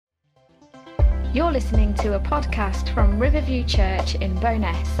You're listening to a podcast from Riverview Church in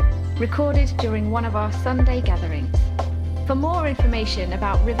Bowness, recorded during one of our Sunday gatherings. For more information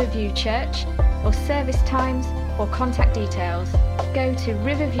about Riverview Church, or service times, or contact details, go to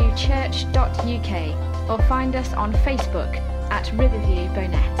riverviewchurch.uk or find us on Facebook at Riverview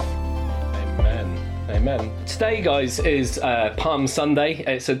Bowness. Amen. Amen. Today, guys, is Palm Sunday.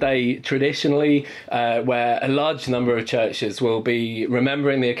 It's a day traditionally where a large number of churches will be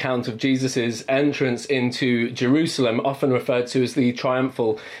remembering the account of Jesus' entrance into Jerusalem, often referred to as the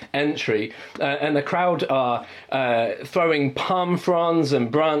triumphal entry. And the crowd are throwing palm fronds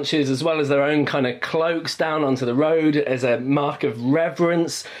and branches, as well as their own kind of cloaks, down onto the road as a mark of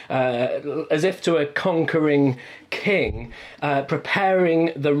reverence, as if to a conquering king,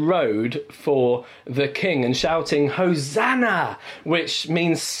 preparing the road for the king and shouting Hosanna, which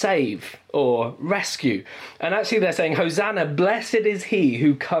means save or rescue. And actually they're saying Hosanna, blessed is he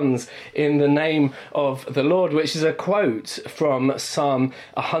who comes in the name of the Lord, which is a quote from Psalm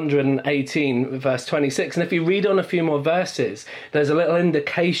 118 verse 26. And if you read on a few more verses, there's a little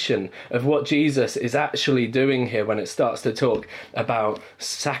indication of what Jesus is actually doing here when it starts to talk about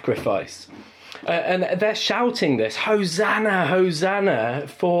sacrifice. And they're shouting this, Hosanna, Hosanna,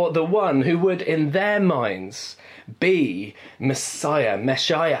 for the one who would, in their minds, be Messiah,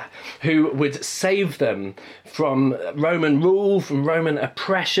 who would save them from Roman rule, from Roman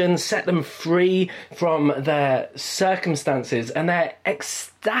oppression, set them free from their circumstances. And they're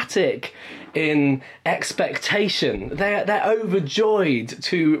ecstatic in expectation. They're overjoyed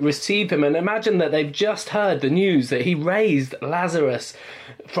to receive him. And imagine that they've just heard the news that he raised Lazarus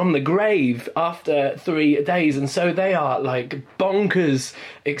from the grave after 3 days, and so they are like bonkers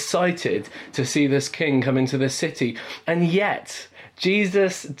excited to see this king come into the city. And yet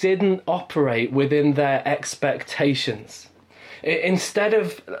Jesus didn't operate within their expectations. Instead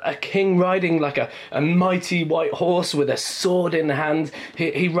of a king riding like a mighty white horse with a sword in hand,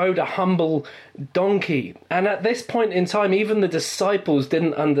 he rode a humble donkey. And at this point in time, even the disciples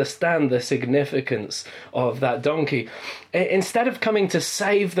didn't understand the significance of that donkey. Instead of coming to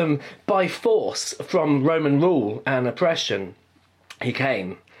save them by force from Roman rule and oppression, he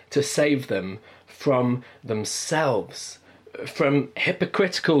came to save them from themselves, from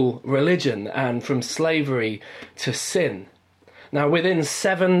hypocritical religion and from slavery to sin. Now, within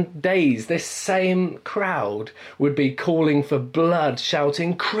 7 days, this same crowd would be calling for blood,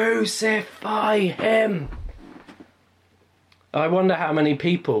 shouting, "Crucify him!" I wonder how many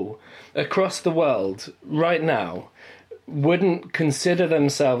people across the world right now wouldn't consider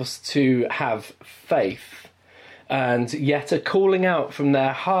themselves to have faith, and yet are calling out from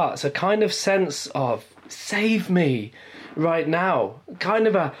their hearts a kind of sense of, save me right now, kind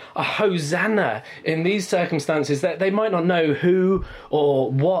of a hosanna in these circumstances that they might not know who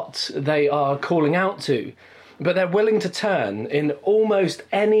or what they are calling out to, but they're willing to turn in almost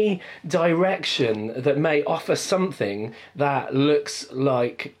any direction that may offer something that looks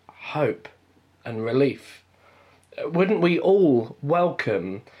like hope and relief. Wouldn't we all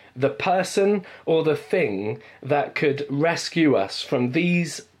welcome the person or the thing that could rescue us from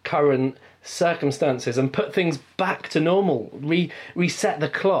these current circumstances and put things back to normal, reset the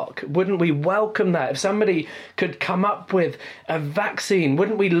clock? Wouldn't we welcome that? If somebody could come up with a vaccine,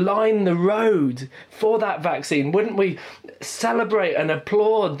 wouldn't we line the road for that vaccine? Wouldn't we celebrate and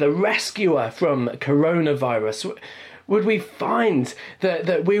applaud the rescuer from coronavirus? Would we find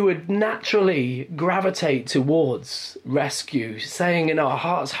that we would naturally gravitate towards rescue, saying in our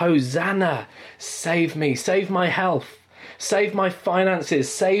hearts, Hosanna, save me, save my health, save my finances,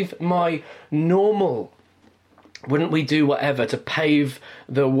 save my normal? Wouldn't we do whatever to pave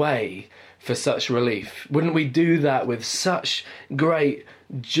the way for such relief? Wouldn't we do that with such great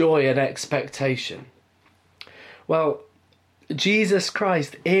joy and expectation? Well, Jesus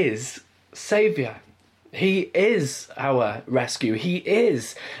Christ is Saviour. He is our rescue. He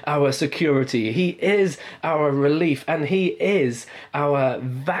is our security. He is our relief. And he is our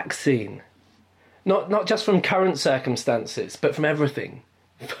vaccine. Not just from current circumstances, but from everything.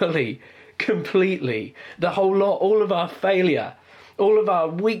 Fully, completely, the whole lot, all of our failure, all of our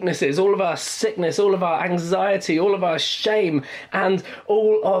weaknesses, all of our sickness, all of our anxiety, all of our shame, and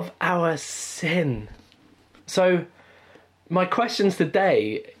all of our sin. So, my questions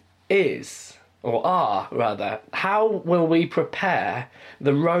today are, how will we prepare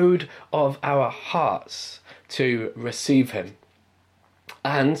the road of our hearts to receive him?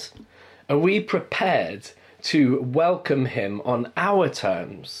 And are we prepared to welcome him on our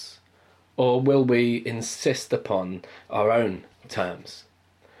terms, or will we insist upon our own terms?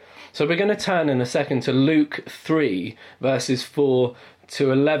 So we're going to turn in a second to Luke 3, verses 4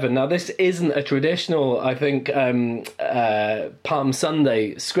 to 11. Now, this isn't a traditional, I think, Palm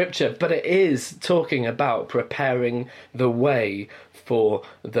Sunday scripture, but it is talking about preparing the way for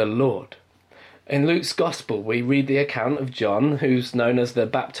the Lord. In Luke's Gospel, we read the account of John, who's known as the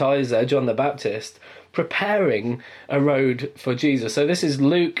baptizer, John the Baptist, preparing a road for Jesus. So this is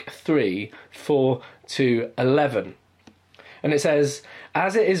Luke 3, 4 to 11. And it says,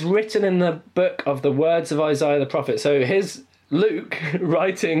 as it is written in the book of the words of Isaiah the prophet. So here's Luke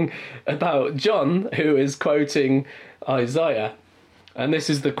writing about John, who is quoting Isaiah. And this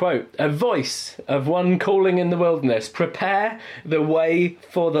is the quote: a voice of one calling in the wilderness, prepare the way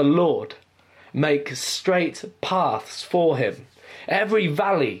for the Lord. Make straight paths for him. Every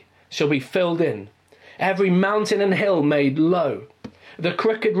valley shall be filled in, every mountain and hill made low. The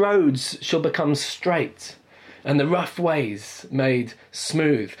crooked roads shall become straight, and the rough ways made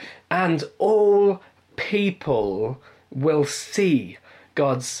smooth. And all people will see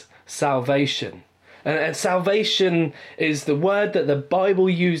God's salvation. And salvation is the word that the Bible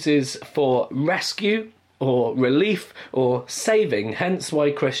uses for rescue or relief or saving. Hence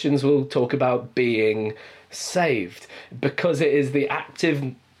why Christians will talk about being saved, because it is the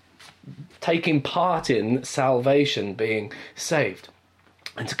active taking part in salvation, being saved.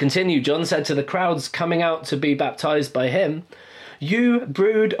 And to continue, John said to the crowds coming out to be baptized by him, you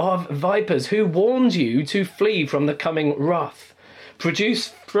brood of vipers, who warned you to flee from the coming wrath? Produce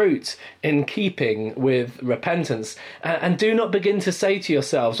fruit in keeping with repentance, and do not begin to say to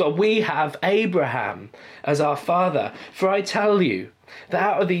yourselves, well, we have Abraham as our father. For I tell you that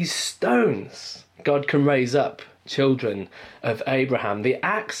out of these stones God can raise up children of Abraham. The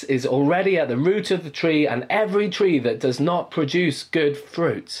axe is already at the root of the tree, and every tree that does not produce good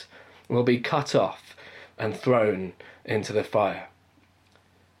fruit will be cut off and thrown into the fire.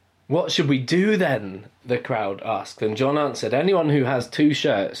 What should we do then? The crowd asked. And John answered, anyone who has 2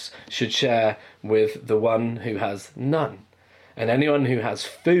 shirts should share with the one who has none. And anyone who has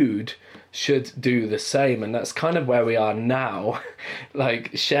food should do the same. And that's kind of where we are now,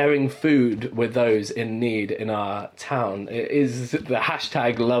 like sharing food with those in need in our town. It is the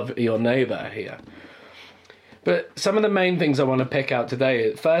hashtag love your neighbour here. But some of the main things I want to pick out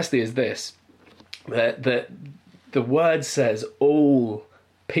today, firstly, is this, that the word says all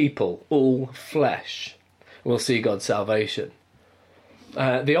people, all flesh will see God's salvation.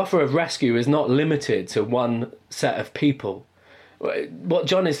 The offer of rescue is not limited to one set of people. What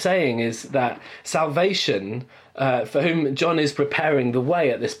John is saying is that salvation, for whom John is preparing the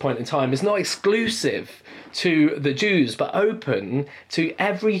way at this point in time, is not exclusive to the Jews, but open to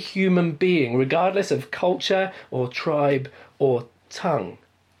every human being, regardless of culture or tribe or tongue.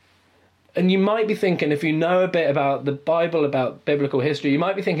 And you might be thinking, if you know a bit about the Bible, about biblical history, you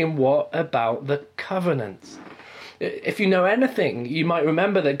might be thinking, what about the covenant? If you know anything, you might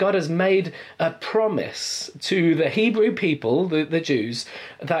remember that God has made a promise to the Hebrew people, the Jews,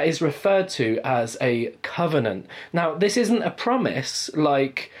 that is referred to as a covenant. Now, this isn't a promise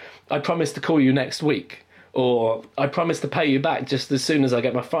like, I promise to call you next week, or I promise to pay you back just as soon as I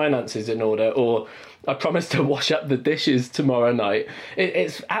get my finances in order, or I promise to wash up the dishes tomorrow night.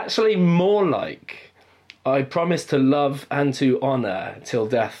 It's actually more like, I promise to love and to honour till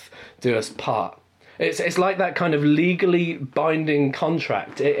death do us part. It's like that kind of legally binding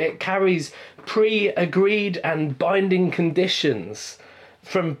contract. It carries pre-agreed and binding conditions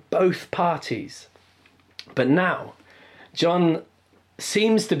from both parties. But now, John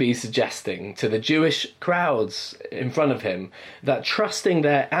seems to be suggesting to the Jewish crowds in front of him that trusting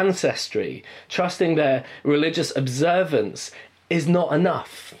their ancestry, trusting their religious observance is not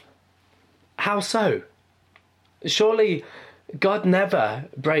enough. How so? Surely God never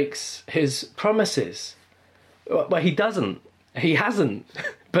breaks his promises. Well, he doesn't. He hasn't.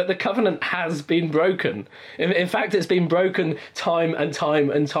 But the covenant has been broken. In fact, it's been broken time and time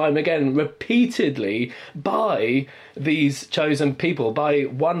and time again, repeatedly by these chosen people, by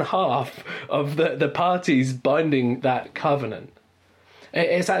one half of the parties binding that covenant.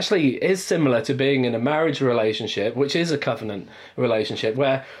 It's actually is similar to being in a marriage relationship, which is a covenant relationship,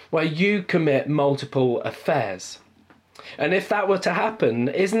 where you commit multiple affairs. And if that were to happen,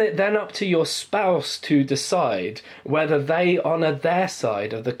 isn't it then up to your spouse to decide whether they honour their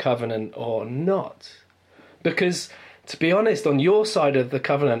side of the covenant or not? Because, to be honest, on your side of the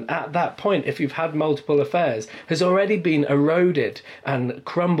covenant, at that point, if you've had multiple affairs, has already been eroded and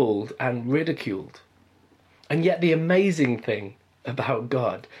crumbled and ridiculed. And yet the amazing thing about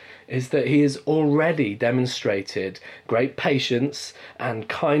God is that he has already demonstrated great patience and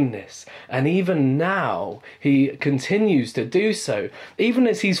kindness. And even now, he continues to do so. Even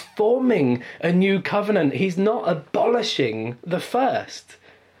as he's forming a new covenant, he's not abolishing the first.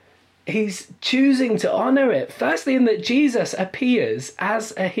 He's choosing to honour it. Firstly, in that Jesus appears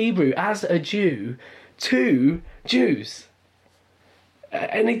as a Hebrew, as a Jew, to Jews.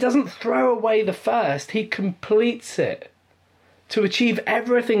 And he doesn't throw away the first, he completes it. To achieve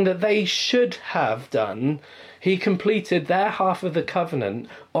everything that they should have done, he completed their half of the covenant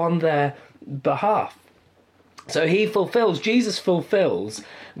on their behalf. So Jesus fulfills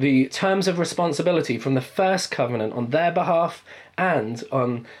the terms of responsibility from the first covenant on their behalf and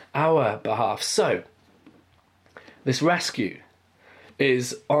on our behalf. So, this rescue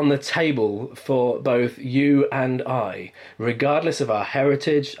is on the table for both you and I, regardless of our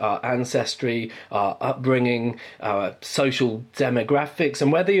heritage, our ancestry, our upbringing, our social demographics.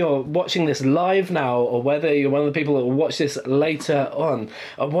 And whether you're watching this live now or whether you're one of the people that will watch this later on,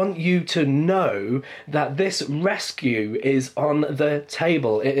 I want you to know that this rescue is on the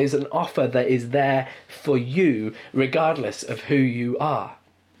table. It is an offer that is there for you, regardless of who you are.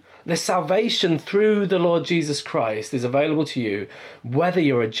 The salvation through the Lord Jesus Christ is available to you, whether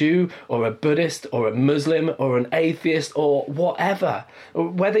you're a Jew or a Buddhist or a Muslim or an atheist or whatever.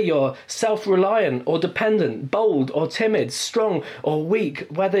 Whether you're self-reliant or dependent, bold or timid, strong or weak.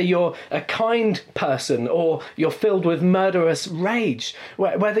 Whether you're a kind person or you're filled with murderous rage.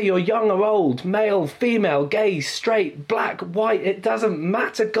 Whether you're young or old, male, female, gay, straight, black, white. It doesn't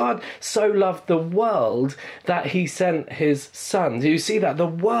matter. God so loved the world that he sent his son. Do you see that? The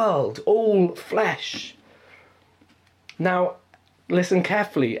world. All flesh. Now, listen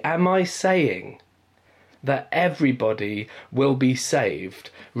carefully. Am I saying that everybody will be saved,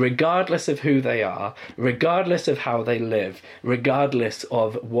 regardless of who they are, regardless of how they live, regardless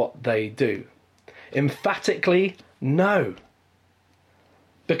of what they do? Emphatically, no.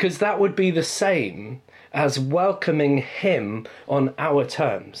 Because that would be the same as welcoming him on our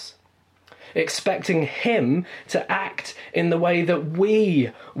terms. Expecting him to act in the way that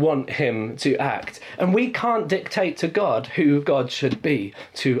we want him to act. And we can't dictate to God who God should be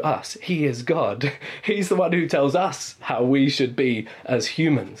to us. He is God. He's the one who tells us how we should be as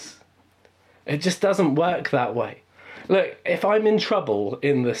humans. It just doesn't work that way. Look, if I'm in trouble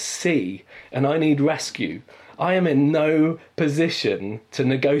in the sea and I need rescue, I am in no position to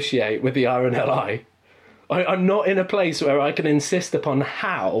negotiate with the RNLI. I'm not in a place where I can insist upon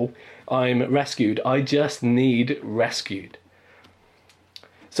how I'm rescued. I just need rescued.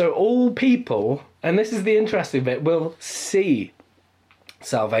 So all people, and this is the interesting bit, will see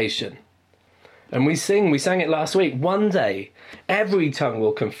salvation. And we sang it last week. One day, every tongue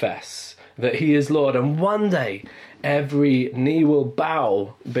will confess that he is Lord. And one day, every knee will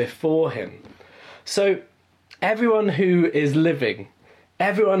bow before him. So everyone who is living,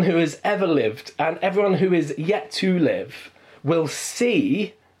 everyone who has ever lived, and everyone who is yet to live will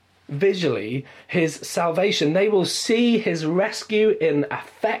see visually his salvation. They will see his rescue in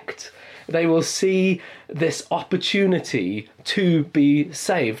effect. They will see this opportunity to be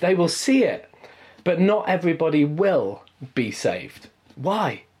saved. They will see it, but not everybody will be saved.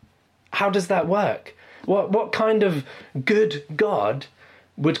 Why? How does that work? What kind of good God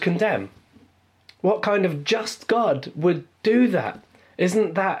would condemn? What kind of just God would do that?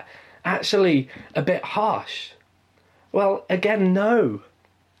 Isn't that actually a bit harsh? Well, again, no.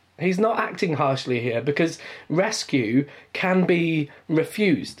 He's not acting harshly here because rescue can be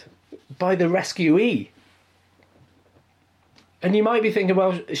refused by the rescuee. And you might be thinking,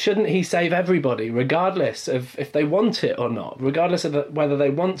 well, shouldn't he save everybody, regardless of if they want it or not, regardless of whether they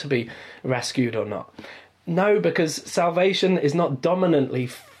want to be rescued or not? No, because salvation is not dominantly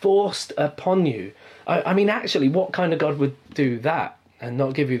forced upon you. I mean, actually, what kind of God would do that and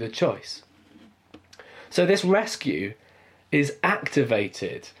not give you the choice? So this rescue is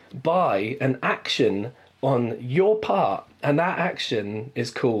activated by an action on your part, and that action is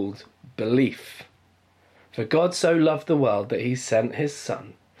called belief. For God so loved the world that he sent his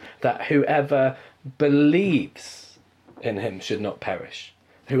son, that whoever believes in him should not perish.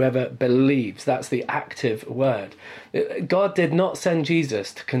 Whoever believes, that's the active word. God did not send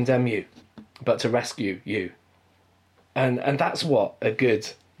Jesus to condemn you, but to rescue you. And that's what a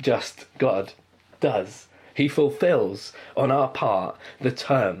good, just God does. He fulfills on our part the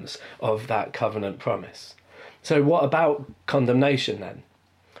terms of that covenant promise. So what about condemnation then?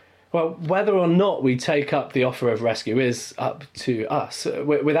 Well, whether or not we take up the offer of rescue is up to us.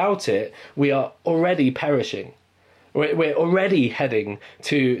 Without it, we are already perishing. We're already heading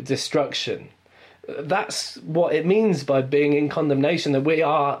to destruction. That's what it means by being in condemnation, that we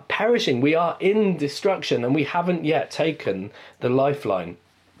are perishing, we are in destruction, and we haven't yet taken the lifeline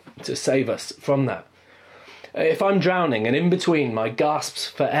to save us from that. If I'm drowning and in between my gasps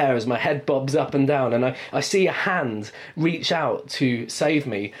for air as my head bobs up and down and I see a hand reach out to save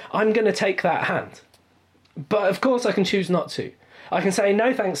me, I'm going to take that hand. But of course I can choose not to. I can say,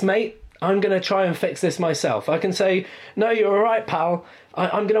 no thanks mate, I'm going to try and fix this myself. I can say, no, you're all right pal,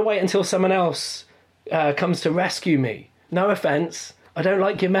 I'm going to wait until someone else comes to rescue me. No offence, I don't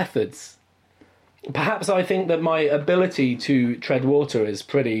like your methods. Perhaps I think that my ability to tread water is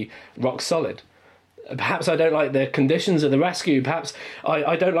pretty rock solid. Perhaps I don't like the conditions of the rescue. Perhaps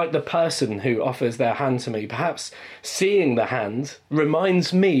I don't like the person who offers their hand to me. Perhaps seeing the hand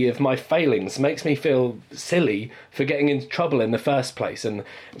reminds me of my failings, makes me feel silly for getting into trouble in the first place. And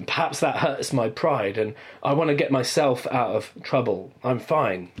perhaps that hurts my pride and I want to get myself out of trouble. I'm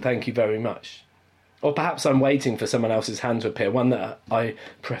fine, thank you very much. Or perhaps I'm waiting for someone else's hand to appear, one that I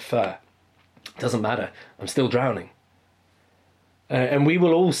prefer. Doesn't matter, I'm still drowning. And we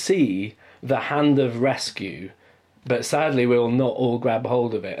will all see the hand of rescue, but sadly we will not all grab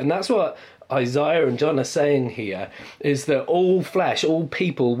hold of it. And that's what Isaiah and John are saying here, is that all flesh, all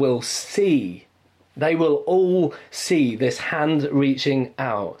people will see. They will all see this hand reaching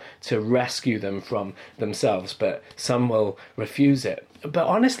out to rescue them from themselves, but some will refuse it. But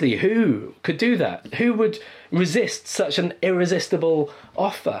honestly, who could do that? Who would resist such an irresistible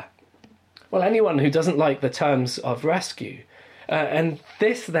offer? Well, anyone who doesn't like the terms of rescue. And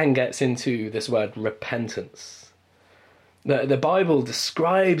this then gets into this word repentance. The Bible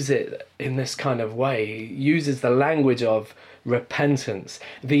describes it in this kind of way. It uses the language of repentance,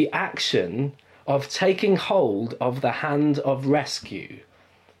 the action of taking hold of the hand of rescue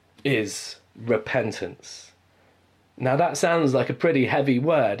is repentance. Now that sounds like a pretty heavy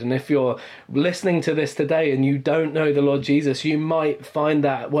word, and if you're listening to this today and you don't know the Lord Jesus, you might find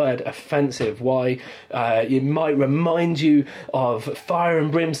that word offensive. Why? It might remind you of fire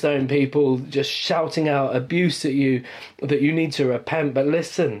and brimstone people just shouting out abuse at you, that you need to repent. But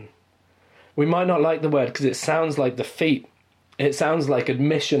listen, we might not like the word because it sounds like defeat. It sounds like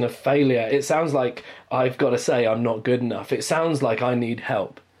admission of failure. It sounds like I've got to say I'm not good enough. It sounds like I need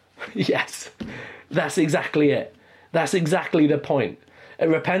help. Yes, that's exactly it. That's exactly the point.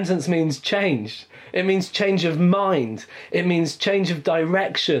 Repentance means change. It means change of mind. It means change of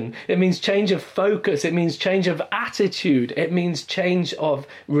direction. It means change of focus. It means change of attitude. It means change of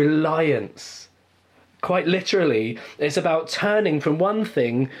reliance. Quite literally, it's about turning from one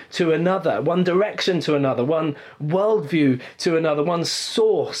thing to another, one direction to another, one worldview to another, one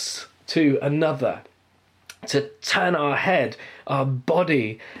source to another. To turn our head, our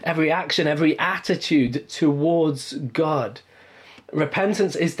body, every action, every attitude towards God.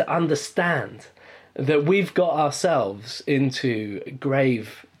 Repentance is to understand that we've got ourselves into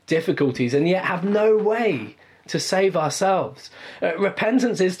grave difficulties and yet have no way to save ourselves.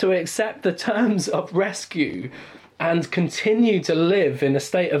 Repentance is to accept the terms of rescue and continue to live in a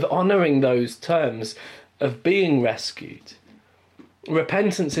state of honouring those terms of being rescued.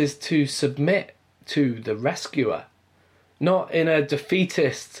 Repentance is to submit to the rescuer, not in a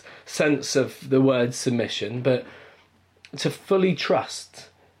defeatist sense of the word submission, but to fully trust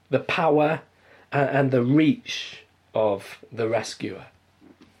the power and the reach of the rescuer.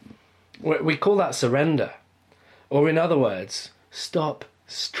 We call that surrender, or in other words, stop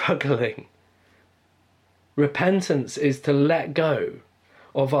struggling. Repentance is to let go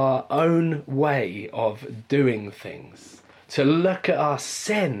of our own way of doing things, to look at our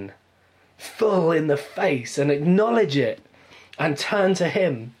sin full in the face and acknowledge it and turn to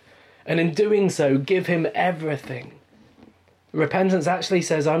him, and in doing so give him everything. Repentance actually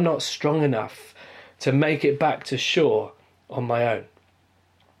says I'm not strong enough to make it back to shore on my own.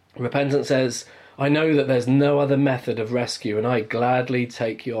 Repentance says I know that there's no other method of rescue and I gladly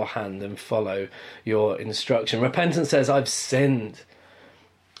take your hand and follow your instruction. Repentance says I've sinned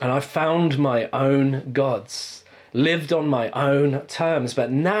and I've found my own gods, lived on my own terms,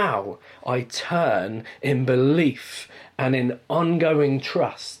 but now I turn in belief and in ongoing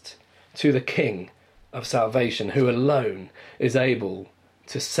trust to the King of salvation, who alone is able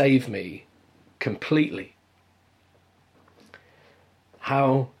to save me completely.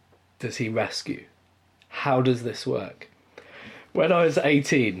 How does he rescue? How does this work? When I was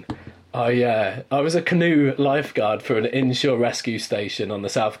 18, I was a canoe lifeguard for an inshore rescue station on the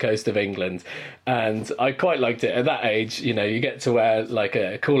south coast of England, and I quite liked it. At that age, you know, you get to wear like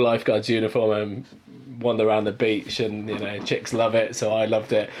a cool lifeguard's uniform and wander around the beach, and you know, chicks love it, so I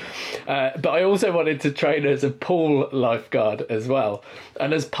loved it. But I also wanted to train as a pool lifeguard as well,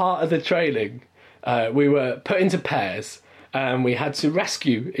 and as part of the training, we were put into pairs and we had to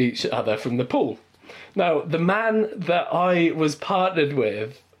rescue each other from the pool. Now, the man that I was partnered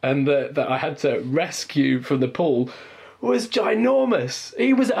with and that I had to rescue from the pool was ginormous.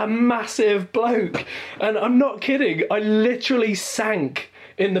 He was a massive bloke. And I'm not kidding, I literally sank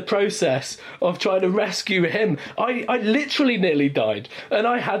in the process of trying to rescue him. I literally nearly died, and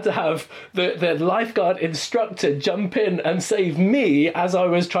I had to have the lifeguard instructor jump in and save me as I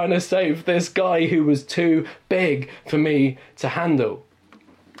was trying to save this guy who was too big for me to handle.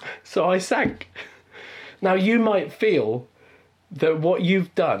 So I sank. Now, you might feel that what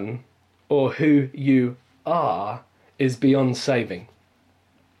you've done or who you are is beyond saving.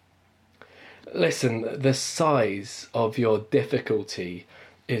 Listen, the size of your difficulty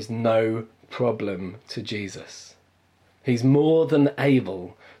is no problem to Jesus. He's more than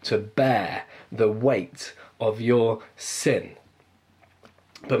able to bear the weight of your sin.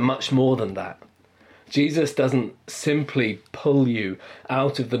 But much more than that, Jesus doesn't simply pull you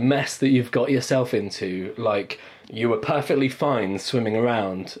out of the mess that you've got yourself into, like you were perfectly fine swimming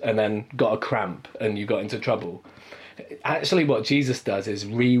around and then got a cramp and you got into trouble. Actually, what Jesus does is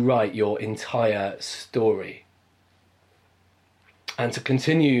rewrite your entire story. And to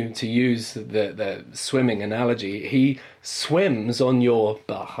continue to use the swimming analogy, he swims on your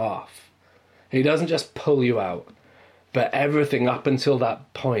behalf. He doesn't just pull you out, but everything up until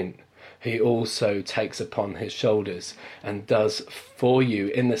that point, he also takes upon his shoulders and does for you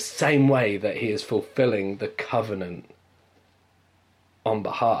in the same way that he is fulfilling the covenant on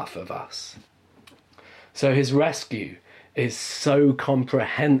behalf of us. So his rescue is so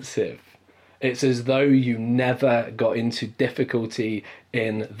comprehensive. It's as though you never got into difficulty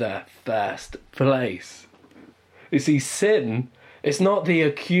in the first place. You see, sin, it's not the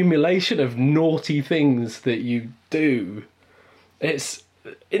accumulation of naughty things that you do. It's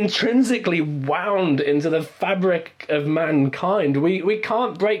intrinsically wound into the fabric of mankind. We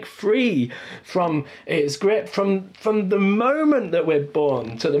can't break free from its grip. From the moment that we're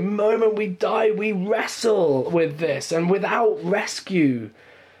born to the moment we die, we wrestle with this. And without rescue,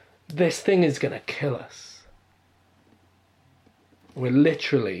 this thing is going to kill us. We're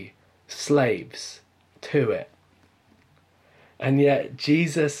literally slaves to it. And yet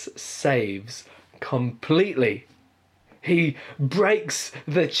Jesus saves completely. He breaks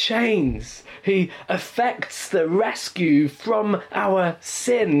the chains. He effects the rescue from our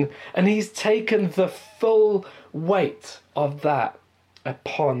sin. And he's taken the full weight of that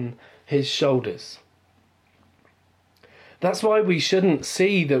upon his shoulders. That's why we shouldn't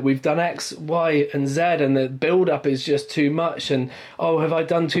see that we've done X, Y, and Z and the build-up is just too much and, oh, have I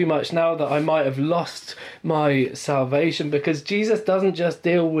done too much now that I might have lost my salvation? Because Jesus doesn't just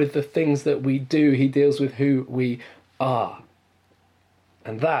deal with the things that we do, he deals with who we are.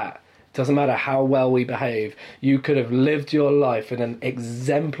 And that doesn't matter how well we behave. You could have lived your life in an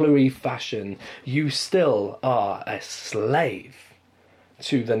exemplary fashion. You still are a slave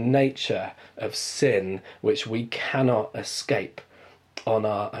to the nature of sin, which we cannot escape on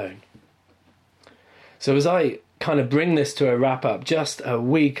our own. So as I kind of bring this to a wrap up, just a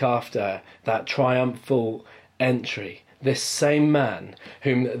week after that triumphal entry, this same man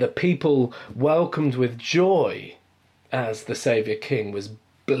whom the people welcomed with joy as the Saviour King was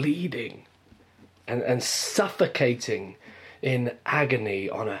bleeding and suffocating in agony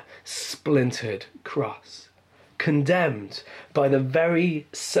on a splintered cross, condemned by the very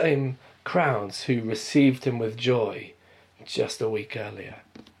same crowds who received him with joy just a week earlier.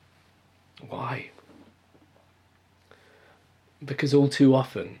 Why? Because all too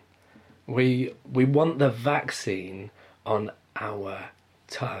often we want the vaccine on our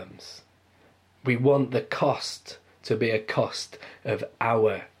terms. We want the cost to be a cost of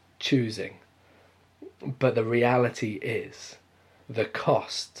our choosing. But the reality is the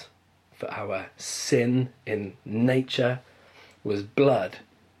cost for our sin in nature was blood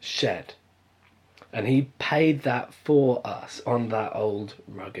shed. And he paid that for us on that old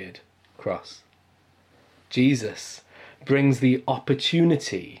rugged cross. Jesus brings the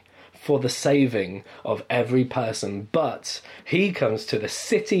opportunity for the saving of every person, but he comes to the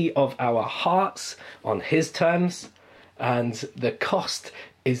city of our hearts on his terms, and the cost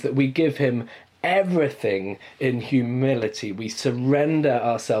is that we give him everything in humility. We surrender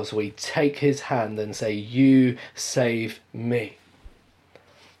ourselves, we take his hand and say, you save me.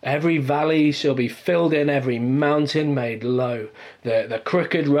 Every valley shall be filled in, every mountain made low. The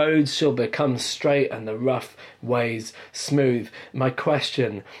crooked roads shall become straight and the rough ways smooth. My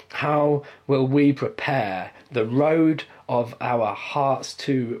question, how will we prepare the road of our hearts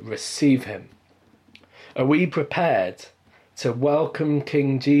to receive him? Are we prepared to welcome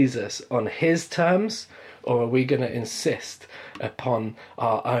King Jesus on his terms, or are we going to insist upon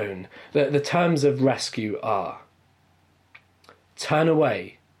our own? The terms of rescue are: turn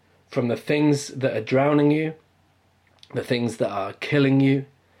away from the things that are drowning you, the things that are killing you,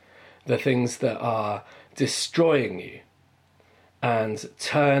 the things that are destroying you, and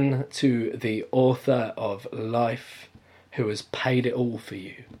turn to the author of life who has paid it all for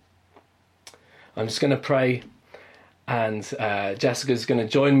you. I'm just going to pray, and Jessica's going to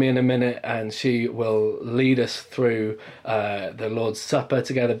join me in a minute, and she will lead us through the Lord's Supper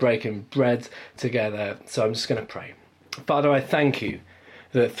together, breaking bread together. So I'm just going to pray. Father, I thank you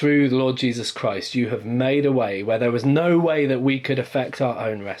that through the Lord Jesus Christ, you have made a way where there was no way that we could effect our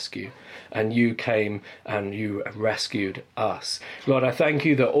own rescue. And you came and you rescued us. Lord, I thank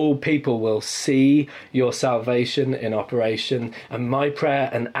you that all people will see your salvation in operation. And my prayer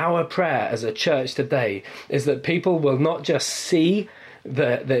and our prayer as a church today is that people will not just see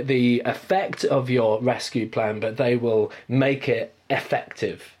the effect of your rescue plan, but they will make it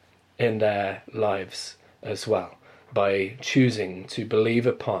effective in their lives as well, by choosing to believe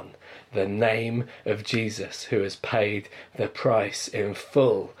upon the name of Jesus, who has paid the price in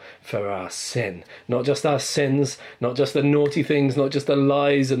full for our sin. Not just our sins, not just the naughty things, not just the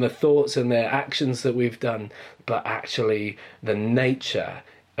lies and the thoughts and the actions that we've done, but actually the nature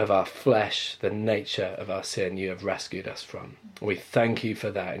of our flesh, the nature of our sin you have rescued us from. We thank you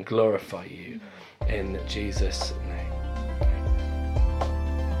for that and glorify you in Jesus' name.